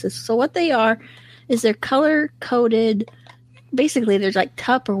my glasses. So what they are is they're color-coded. Basically, there's like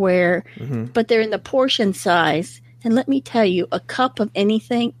Tupperware, but they're in the portion size. And let me tell you, a cup of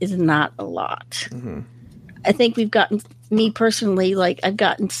anything is not a lot. I think me personally, like I've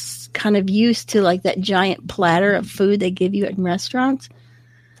gotten kind of used to like that giant platter of food they give you at restaurants.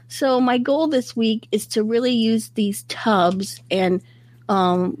 So my goal this week is to really use these tubs and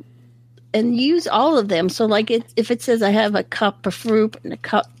use all of them. So like if it says I have a cup of fruit and a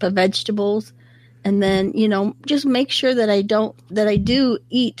cup of vegetables, and then just make sure that I do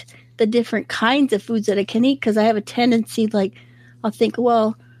eat the different kinds of foods that I can eat, because I have a tendency like I'll think,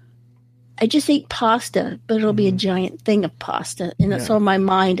 well, I just ate pasta, but it'll be a giant thing of pasta. And so in my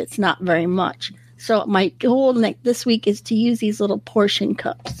mind, it's not very much. So my goal this week is to use these little portion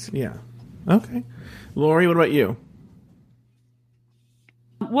cups. Yeah. Okay. Lori, what about you?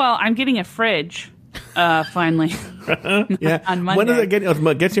 Well, I'm getting a fridge, finally. Yeah. On Monday. When does it get?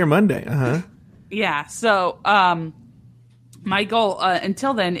 It gets here Monday. Yeah. So my goal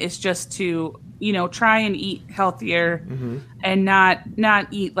until then is just to try and eat healthier and not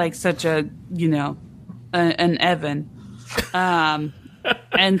eat like such a an Evan.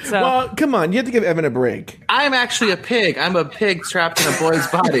 And so, well, come on, you have to give Evan a break. I'm actually a pig. I'm a pig trapped in a boy's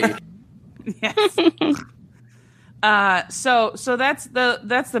body. Yes. So that's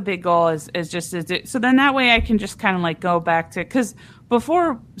the big goal is so then that way I can just kind of like go back to, because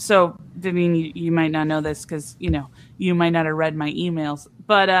before, so Vivian, you might not know this because you might not have read my emails,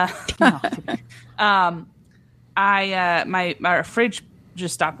 but my fridge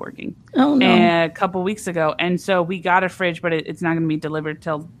just stopped working. Oh no! A couple weeks ago, and so we got a fridge, but it's not going to be delivered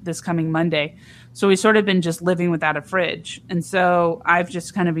till this coming Monday. So we sort of been just living without a fridge, and so I've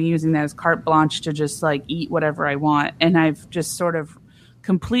just kind of been using that as carte blanche to just like eat whatever I want, and I've just sort of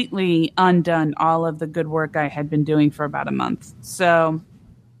completely undone all of the good work I had been doing for about a month. So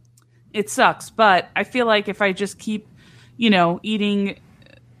it sucks, but I feel like if I just keep, eating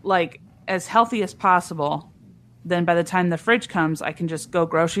like as healthy as possible, then by the time the fridge comes, I can just go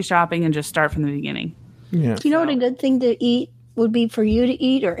grocery shopping and just start from the beginning. Yeah. You know what a good thing to eat would be for you to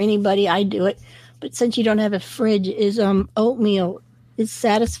eat, or anybody? I do it, but since you don't have a fridge, is oatmeal. Is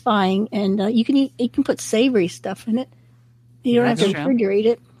satisfying, and you can put savory stuff in it. You don't have to refrigerate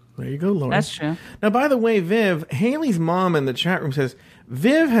it. There you go, Lauren. That's true. Now, by the way, Viv, Haley's mom in the chat room says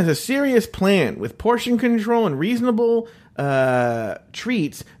Viv has a serious plan with portion control and reasonable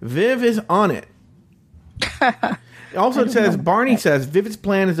treats. Viv is on it. Also, it says, Barney says, Vivid's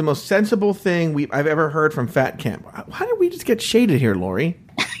plan is the most sensible thing I've ever heard from Fat Camp. How did we just get shaded here, Lori?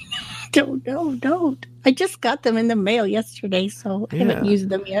 Don't. I just got them in the mail yesterday, so I haven't used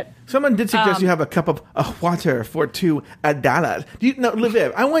them yet. Someone did suggest you have a cup of water for $2.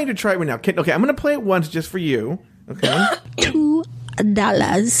 Viv, I want you to try it right now. Okay, I'm going to play it once just for you. Okay.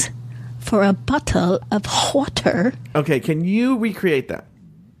 $2 for a bottle of water. Okay, can you recreate that?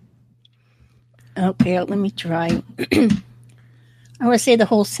 Okay, let me try. I want to say the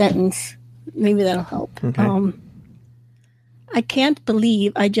whole sentence. Maybe that'll help. Okay. I can't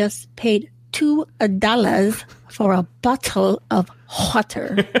believe I just paid $2 for a bottle of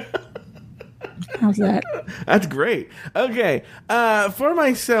water. How's that? That's great. Okay. For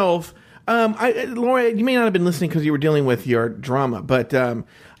myself, Laura, you may not have been listening because you were dealing with your drama, but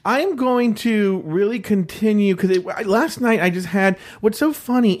I'm going to really continue because last night I just had. What's so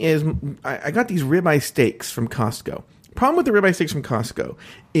funny is I got these ribeye steaks from Costco. Problem with the ribeye steaks from Costco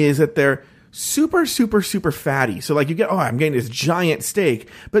is that they're super, super, super fatty. So like I'm getting this giant steak,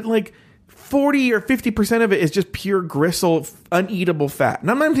 but like 40 or 50% of it is just pure gristle, uneatable fat.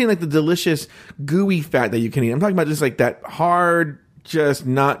 And I'm not saying like the delicious, gooey fat that you can eat. I'm talking about just like that hard, just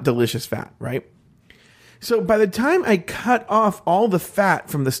not delicious fat, right? So by the time I cut off all the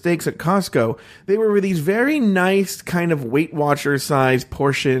fat from the steaks at Costco, they were these very nice kind of Weight Watchers size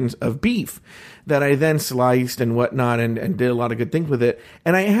portions of beef that I then sliced and whatnot and did a lot of good things with it.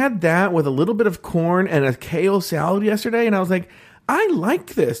 And I had that with a little bit of corn and a kale salad yesterday. And I was like, I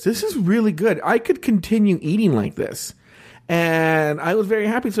like this. This is really good. I could continue eating like this. And I was very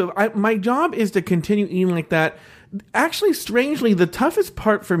happy. So my job is to continue eating like that. Actually, strangely, the toughest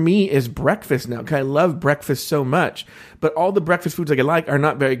part for me is breakfast now, because I love breakfast so much. But all the breakfast foods I like are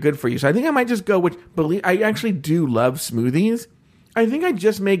not very good for you. So I think I might just go with, I actually do love smoothies. I think I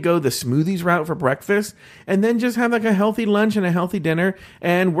just may go the smoothies route for breakfast and then just have like a healthy lunch and a healthy dinner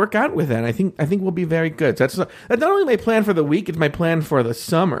and work out with that. I think we'll be very good. So that's not only my plan for the week, it's my plan for the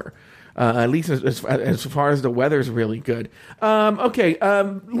summer. At least as far as the weather's really good. Okay,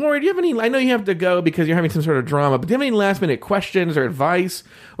 Lori, do you have any? I know you have to go because you're having some sort of drama, but do you have any last minute questions or advice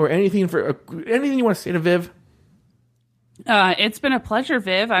or anything you want to say to Viv? It's been a pleasure,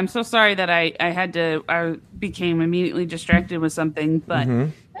 Viv. I'm so sorry that I became immediately distracted with something, but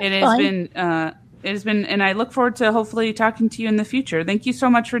it has been, and I look forward to hopefully talking to you in the future. Thank you so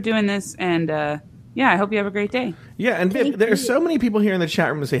much for doing this, and I hope you have a great day. Yeah, and Viv, there are so many people here in the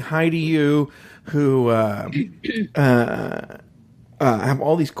chat room to say hi to you who have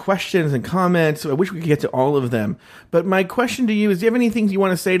all these questions and comments. I wish we could get to all of them. But my question to you is, do you have anything you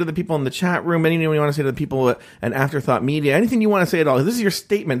want to say to the people in the chat room? Anything you want to say to the people at Afterthought Media? Anything you want to say at all? This is your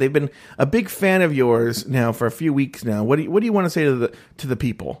statement. They've been a big fan of yours now for a few weeks now. What do you want to say to the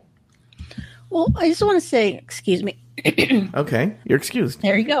people? Well, I just want to say, excuse me. Okay, you're excused.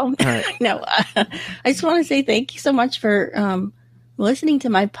 There you go. All right. No, I just want to say thank you so much for listening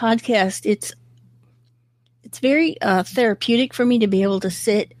to my podcast. It's very therapeutic for me to be able to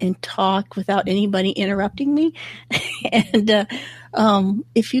sit and talk without anybody interrupting me. And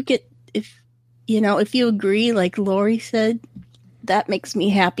if you agree, like Lori said, that makes me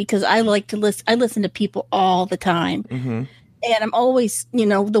happy because I like to listen. I listen to people all the time. Mm-hmm. And I'm always,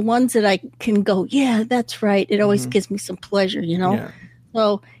 the ones that I can go, yeah, that's right. It always gives me some pleasure, Yeah.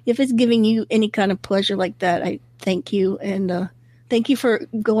 So if it's giving you any kind of pleasure like that, I thank you. And thank you for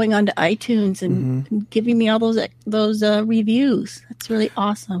going on to iTunes and giving me all those reviews. That's really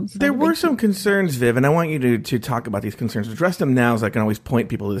awesome. So there were some concerns, Viv, and I want you to talk about these concerns. Address them now so I can always point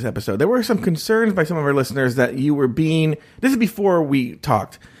people to this episode. There were some concerns by some of our listeners that you were being, this is before we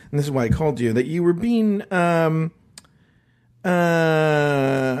talked, and this is why I called you, that you were being,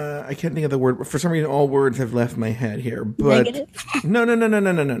 I can't think of the word. For some reason, all words have left my head here. But negative? No.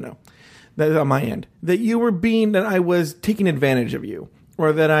 That is on my end. That I was taking advantage of you,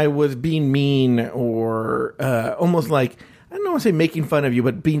 or that I was being mean, or almost like, I don't want to say making fun of you,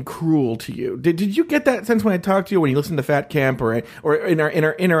 but being cruel to you. Did you get that sense when I talked to you, when you listened to Fat Camp, or in our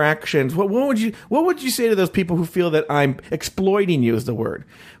interactions? What would you say to those people who feel that I'm exploiting you? Is the word?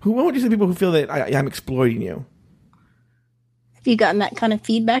 What would you say to people who feel that I'm exploiting you? Have you gotten that kind of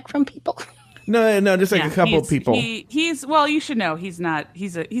feedback from people? No, just like a couple of people. He's well, you should know he's not.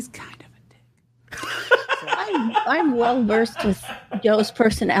 He's kind of a dick. I'm well versed with Joe's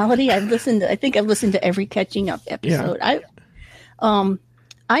personality. I think I've listened to every Catching Up episode. Yeah.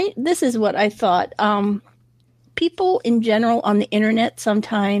 This is what I thought. People in general on the internet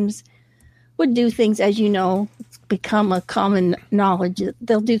sometimes would do things, as you know, become a common knowledge.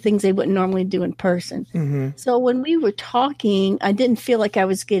 They'll do things they wouldn't normally do in person. Mm-hmm. So when we were talking, I didn't feel like I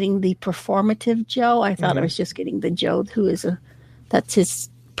was getting the performative Joe. I thought I was just getting the Joe who that's his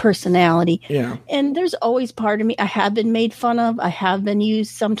personality. Yeah. And there's always part of me. I have been made fun of. I have been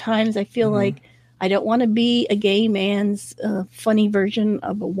used sometimes. I feel like I don't want to be a gay man's funny version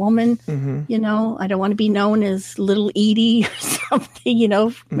of a woman. Mm-hmm. You know, I don't want to be known as Little Edie or something. You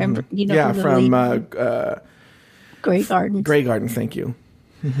know, remember? You know, Yeah, from Grey Gardens. Grey Gardens. Thank you.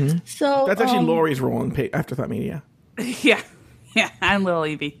 Mm-hmm. So that's actually Lori's role in Afterthought Media. Yeah. Yeah, I'm Little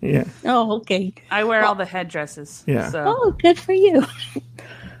Evie. Yeah. Oh, okay. I wear all the headdresses. Yeah. So. Oh, good for you.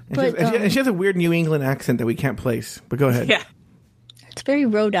 And she has a weird New England accent that we can't place. But go ahead. Yeah. It's very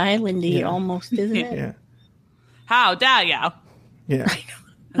Rhode Islandy almost, isn't it? Yeah. How dare you? Yeah.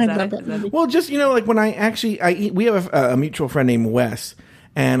 I love that movie. Well, just, like when we have a mutual friend named Wes,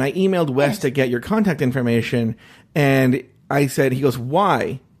 and I emailed Wes to get your contact information, and I said, he goes,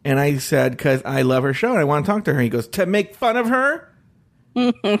 why? And I said, because I love her show and I want to talk to her. He goes, to make fun of her?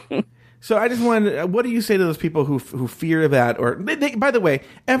 So I just wanted, what do you say to those people who fear that? Or by the way,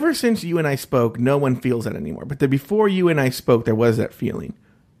 ever since you and I spoke, no one feels that anymore. But before you and I spoke, there was that feeling.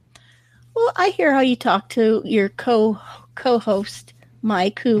 Well, I hear how you talk to your co-host,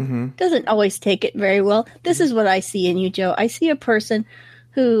 Mike, who doesn't always take it very well. This is what I see in you, Joe. I see a person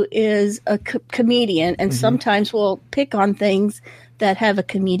who is a comedian and sometimes will pick on things that have a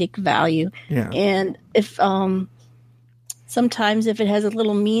comedic value. Yeah. And if sometimes if it has a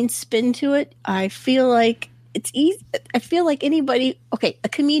little mean spin to it, I feel like it's easy. I feel like a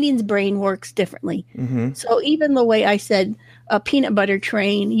comedian's brain works differently. Mm-hmm. So even the way I said a peanut butter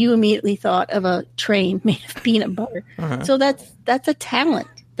train, you immediately thought of a train made of peanut butter. Uh-huh. So that's a talent.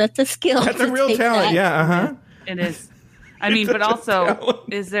 That's a skill. That's a real talent. Yeah. Uh-huh. It is. I mean, but also,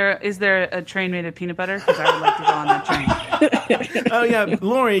 is there a train made of peanut butter? Because I would like to go on that train. Oh, yeah.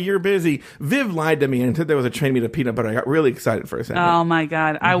 Lori, you're busy. Viv lied to me and said there was a train made of peanut butter. I got really excited for a second. Oh, my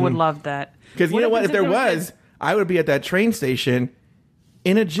God. I would love that. Because you know what? If there was, I would be at that train station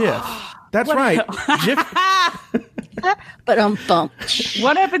in a GIF. That's right. GIF. But bump.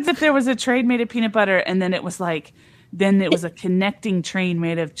 What happens if there was a train made of peanut butter and then it was then it was a connecting train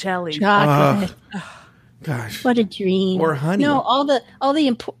made of jelly? Chocolate. Gosh. What a dream. Or honey. No, the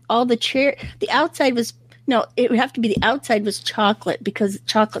outside was, no, it would have to be the outside was chocolate because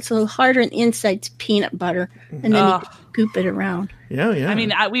chocolate's a little harder and the inside's peanut butter. And then you could scoop it around. Yeah, yeah. I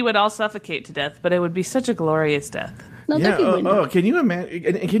mean, we would all suffocate to death, but it would be such a glorious death. No, yeah. wouldn't. Can you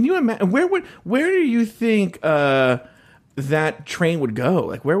imagine? Can you imagine? Where do you think that train would go?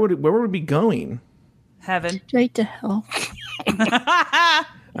 Like, where would it be going? Heaven. Straight to hell.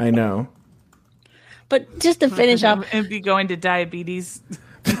 I know. But just to finish off. It'd be going to diabetes.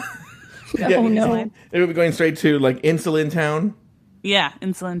 Oh, no. It would be going straight to, Insulin Town? Yeah,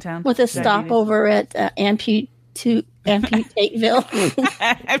 Insulin Town. With a stopover at Amputateville.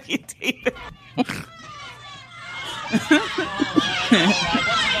 Amputate.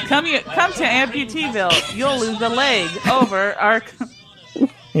 Come to Amputeeville. You'll lose a leg over our...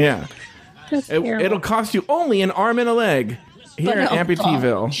 Yeah. It'll cost you only an arm and a leg here at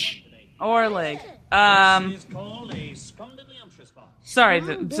Amputeeville. Or a leg. Sorry,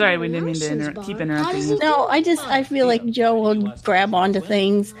 we didn't mean to keep interrupting you. No, I feel like Joe will grab onto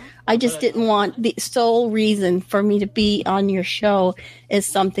things. I just didn't want the sole reason for me to be on your show is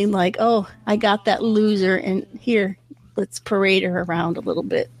something like, oh, I got that loser and here, let's parade her around a little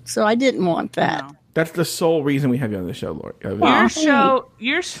bit. So I didn't want that. No. That's the sole reason we have you on the show, Lori.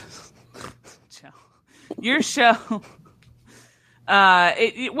 Your show.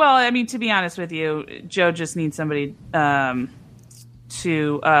 Well, I mean, to be honest with you, Joe just needs somebody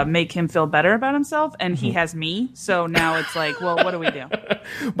to make him feel better about himself, and he has me. So now it's like, well, what do we do?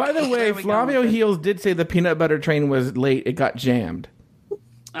 By the way, Flavio Heels did say the peanut butter train was late. It got jammed.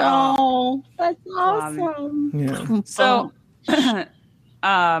 Oh, that's awesome. Yeah. So,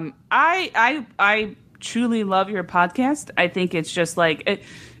 I truly love your podcast. I think it's just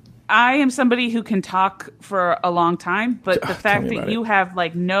I am somebody who can talk for a long time, but the fact that you have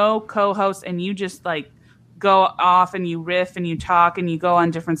no co-host and you just go off and you riff and you talk and you go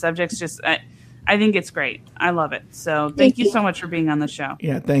on different subjects, I think it's great. I love it. So thank you so much for being on the show.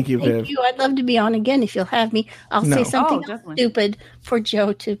 Yeah, thank you, Viv. Thank you. I'd love to be on again if you'll have me. I'll say something stupid for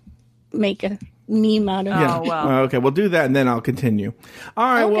Joe to make a meme out of. Yeah. Oh, well. Okay, we'll do that and then I'll continue. All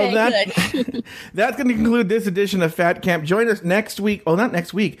right, okay, that's going to conclude this edition of Fat Camp. Join us next week. Oh, not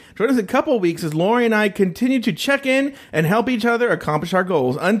next week. Join us in a couple of weeks as Lori and I continue to check in and help each other accomplish our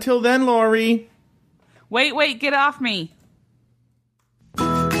goals. Until then, Lori. Wait, get off me.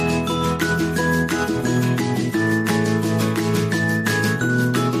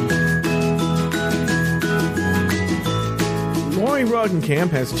 Lori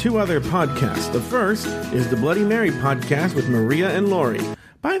Roggenkamp has 2 other podcasts. The first is the Bloody Mary podcast with Maria and Lori.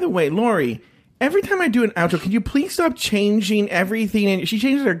 By the way, Lori, every time I do an outro, can you please stop changing everything? And she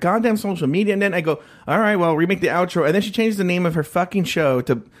changes her goddamn social media, and then I go, all right, well, remake the outro. And then she changes the name of her fucking show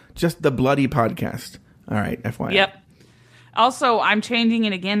to just the Bloody Podcast. All right, FYI. Yep. Also, I'm changing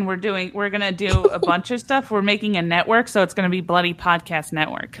it again. We're going to do a bunch of stuff. We're making a network, so it's going to be Bloody Podcast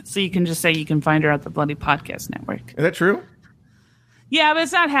Network. So you can just say you can find her at the Bloody Podcast Network. Is that true? Yeah, but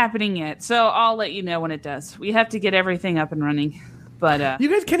it's not happening yet. So I'll let you know when it does. We have to get everything up and running. But you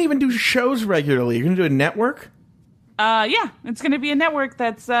guys can't even do shows regularly. You're going to do a network? Yeah, it's going to be a network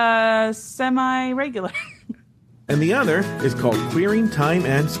that's semi-regular. And the other is called Queering Time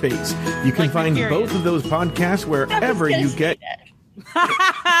and Space. You can find both of those podcasts wherever you get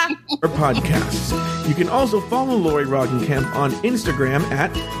your podcasts. You can also follow Lori Roggenkamp on Instagram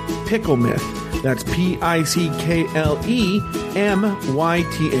at PickleMyth. That's PickleMyth.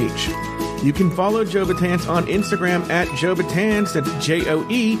 You can follow Joe Betance on Instagram at Joe Betance. That's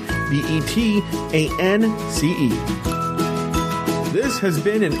JoeBetance. This has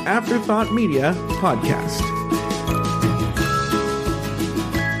been an Afterthought Media podcast.